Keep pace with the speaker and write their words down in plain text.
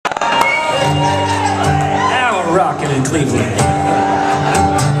Cleveland.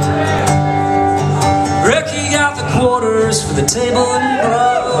 Ricky got the quarters for the table and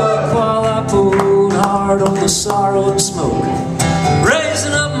broke, while I pulled hard on the sorrow and smoke.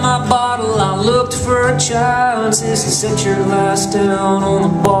 Raising up my bottle, I looked for a chance. He set your glass down on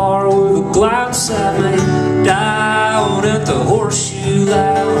the bar with a glance at me. Down at the Horseshoe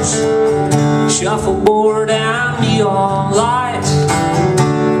Lounge, shuffleboard and neon lights.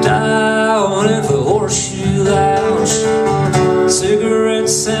 Down at the Horseshoe Lounge,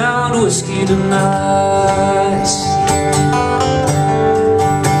 cigarettes and whiskey tonight.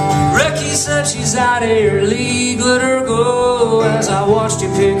 Ricky said she's out of your league, let her go, as I watched you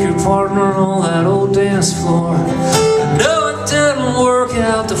pick your partner on that old dance floor. I know it didn't work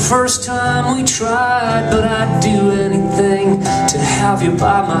out the first time we tried, but I'd do anything to have you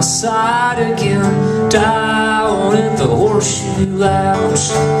by my side again. Down at the Horseshoe Lounge,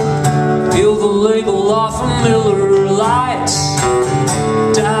 peel the label off of Miller Lights.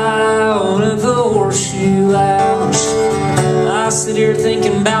 Down at the Horseshoe Lounge, I sit here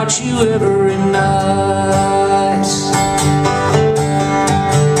thinking about you every night.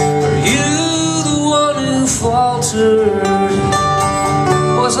 Are you the one who faltered?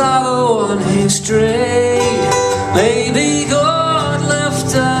 Was I the one who strayed? Maybe God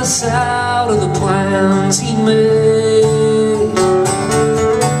left us out of the plans He made.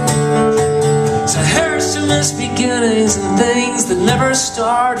 So here's to misbeginnings and things that never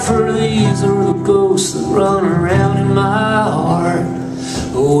start, for these are the ghosts that run around in my heart.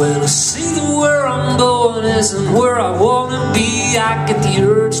 When I see that where I'm going isn't where I wanna be, I get the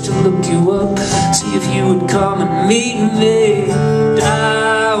urge to look you up, see if you would come and meet me.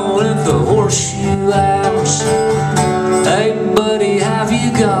 Down at the Horseshoe Lounge, hey buddy, have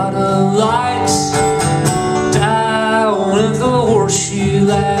you got a light? Down at the Horseshoe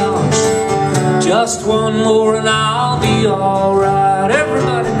Lounge, just one more and I'll be alright.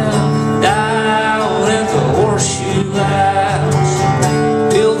 Everybody now. Down at the Horseshoe Lounge,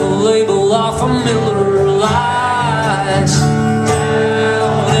 peel the label off of Miller Lights.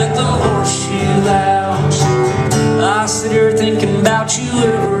 Down at the Horseshoe Lounge, I sit here thinking about you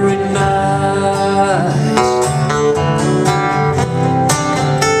every night.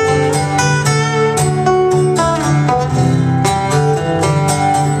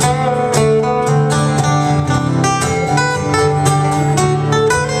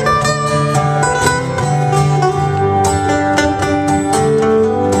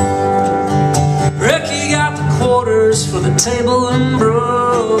 For the table and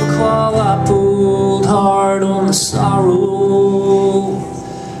broke, while I pulled hard on the sorrow